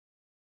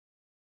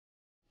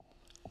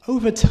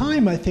over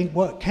time, I think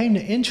what came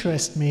to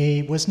interest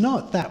me was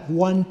not that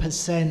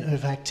 1%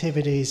 of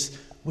activities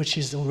which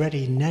is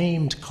already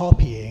named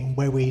copying,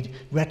 where we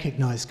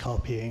recognize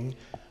copying,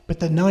 but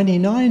the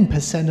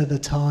 99% of the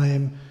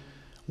time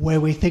where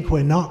we think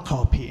we're not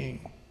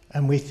copying,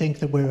 and we think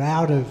that we're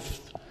out of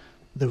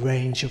the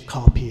range of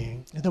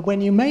copying. That when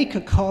you make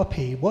a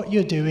copy, what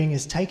you're doing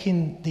is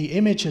taking the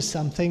image of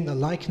something, the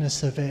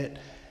likeness of it,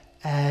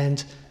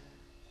 and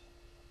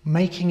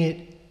making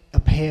it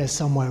appear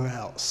somewhere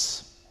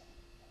else.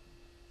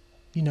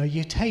 You know,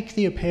 you take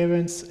the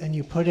appearance and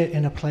you put it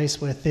in a place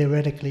where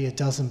theoretically it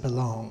doesn't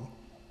belong.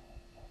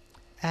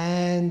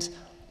 And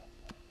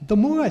the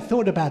more I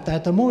thought about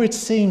that, the more it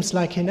seems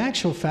like in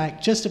actual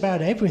fact, just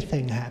about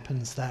everything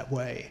happens that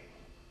way.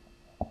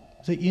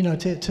 That, you know,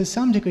 to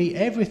some degree,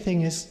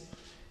 everything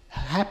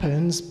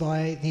happens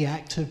by the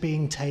act of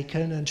being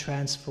taken and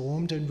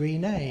transformed and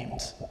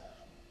renamed.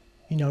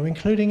 You know,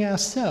 including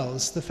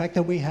ourselves, the fact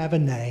that we have a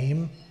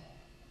name,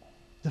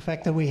 the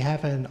fact that we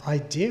have an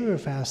idea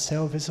of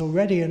ourselves is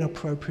already an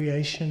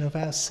appropriation of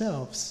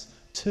ourselves,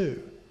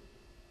 too.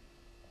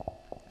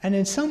 And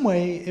in some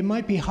way, it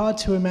might be hard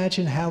to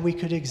imagine how we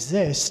could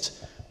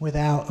exist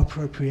without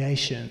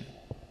appropriation.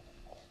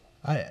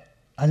 I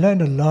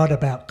learned a lot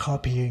about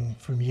copying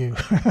from you.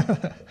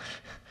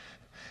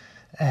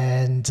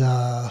 And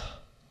I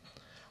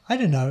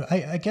don't know,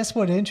 I guess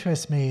what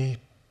interests me,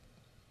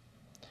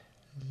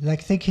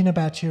 like thinking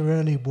about your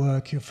early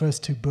work, your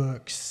first two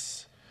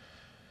books,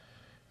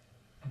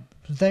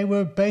 they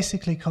were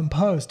basically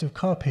composed of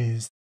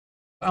copies.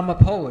 I'm a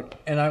poet,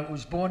 and I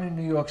was born in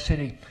New York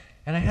City,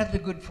 and I had the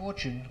good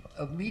fortune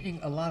of meeting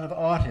a lot of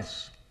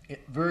artists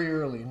very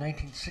early, in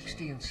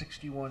 1960 and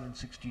 61 and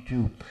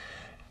 62.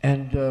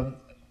 And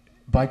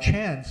by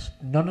chance,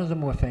 none of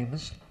them were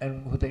famous,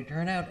 and who they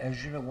turn out,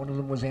 as you know, one of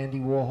them was Andy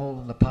Warhol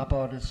and the pop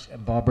artists,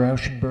 and Bob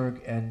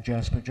Rauschenberg and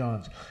Jasper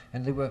Johns.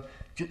 And they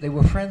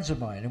were friends of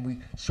mine, and we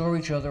saw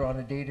each other on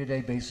a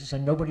day-to-day basis,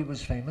 and nobody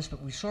was famous,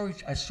 but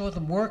I saw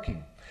them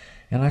working.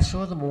 And I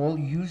saw them all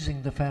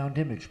using the found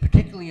image,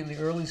 particularly in the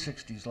early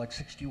 60s, like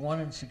 61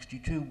 and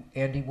 62.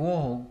 Andy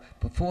Warhol,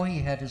 before he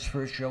had his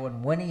first show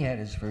and when he had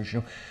his first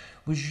show,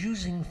 was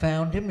using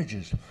found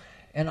images.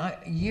 And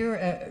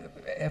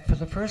for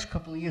the first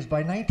couple of years,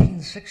 by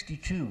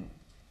 1962,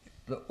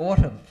 the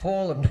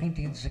fall of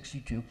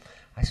 1962,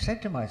 I said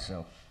to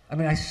myself, I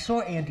mean, I saw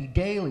Andy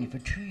daily for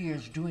 2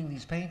 years doing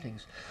these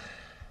paintings,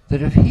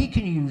 that if he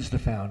can use the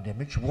found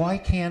image, why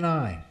can't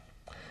I?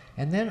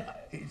 And then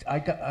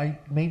I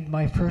made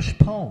my first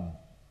poem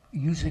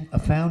using a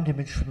found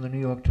image from the New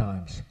York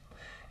Times.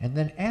 And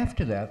then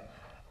after that,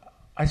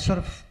 I sort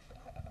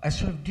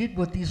of did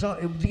what these are.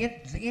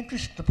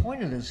 The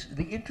point of this,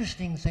 the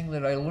interesting thing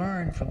that I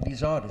learned from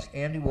these artists,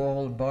 Andy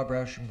Warhol and Bob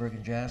Rauschenberg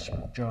and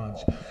Jasper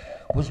Johns,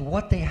 was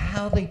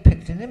how they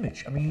picked an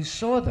image. I mean, you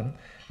saw them.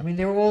 I mean,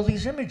 there were all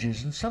these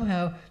images, and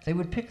somehow they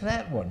would pick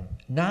that one,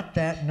 not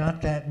that,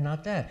 not that,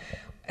 not that.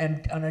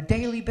 And on a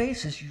daily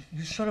basis,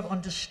 you sort of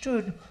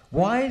understood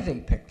why they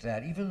picked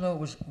that, even though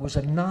it was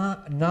a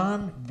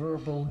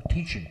non-verbal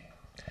teaching.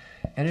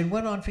 And it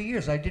went on for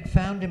years. I did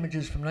found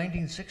images from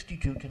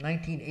 1962 to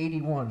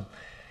 1981,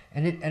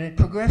 and it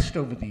progressed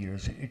over the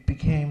years. It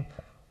became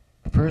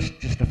first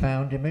just a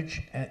found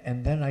image,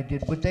 and then I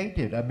did what they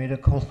did. I made a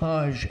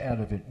collage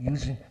out of it,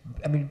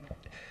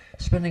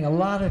 spending a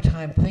lot of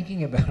time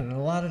thinking about it, and a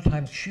lot of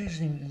time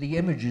choosing the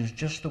images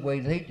just the way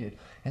they did.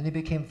 And they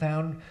became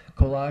found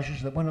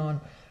collages that went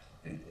on.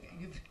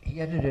 He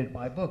edited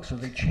my book, so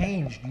they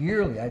changed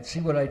yearly. I'd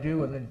see what I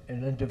do and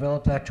then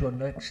develop that to a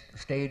next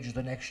stage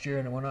the next year,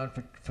 and it went on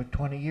for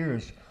 20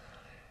 years.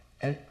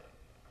 And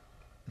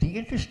the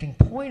interesting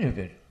point of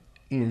it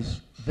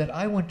is that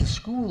I went to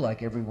school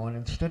like everyone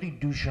and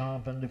studied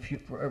Duchamp and the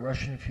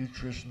Russian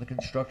futurists and the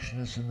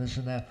constructionists and this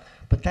and that,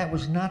 but that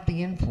was not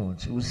the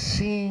influence. It was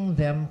seeing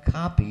them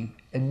copy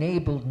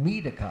enabled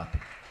me to copy.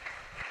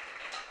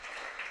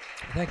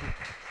 Thank you.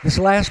 This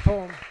last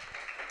poem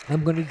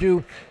I'm going to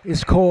do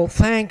is called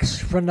Thanks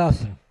for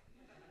Nothing.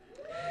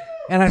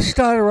 And I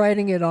started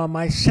writing it on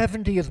my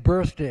 70th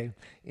birthday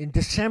in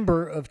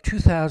December of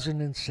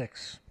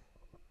 2006.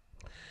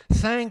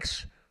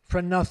 Thanks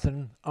for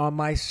nothing on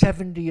my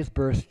 70th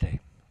birthday.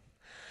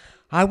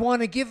 I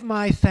want to give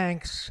my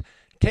thanks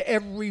to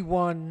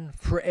everyone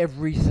for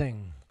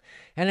everything.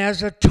 And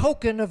as a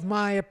token of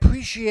my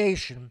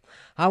appreciation,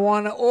 I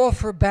want to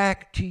offer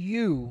back to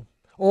you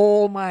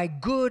all my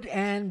good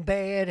and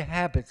bad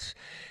habits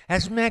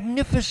as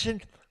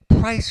magnificent,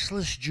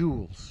 priceless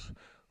jewels,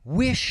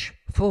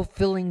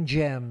 wish-fulfilling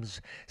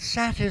gems,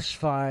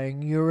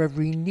 satisfying your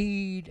every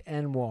need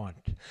and want.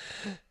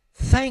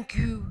 Thank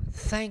you,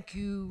 thank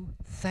you,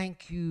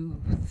 thank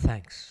you,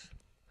 thanks.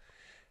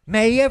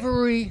 May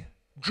every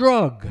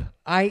drug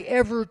I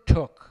ever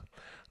took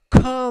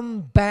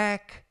come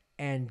back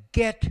and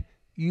get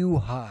you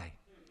high.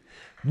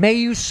 May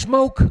you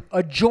smoke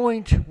a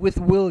joint with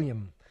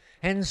William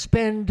and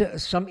spend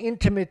some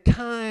intimate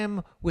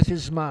time with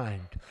his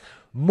mind,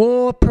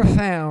 more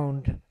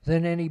profound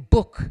than any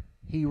book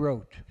he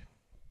wrote.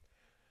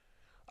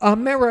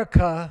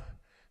 America,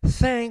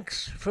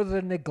 thanks for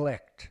the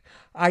neglect.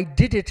 I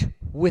did it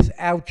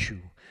without you.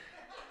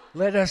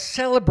 Let us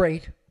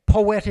celebrate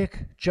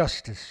poetic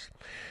justice.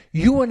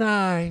 You and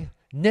I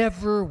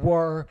never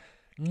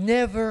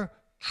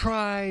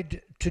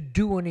tried to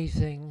do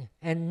anything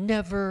and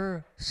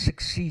never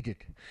succeeded.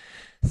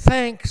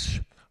 Thanks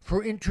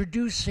for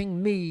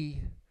introducing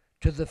me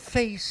to the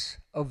face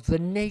of the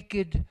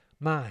naked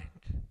mind.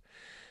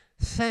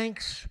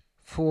 Thanks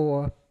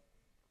for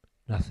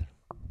nothing.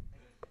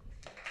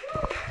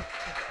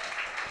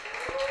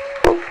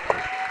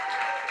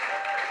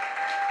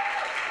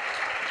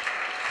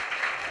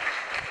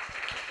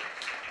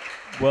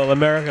 Well,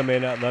 America may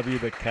not love you,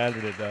 but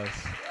Canada does.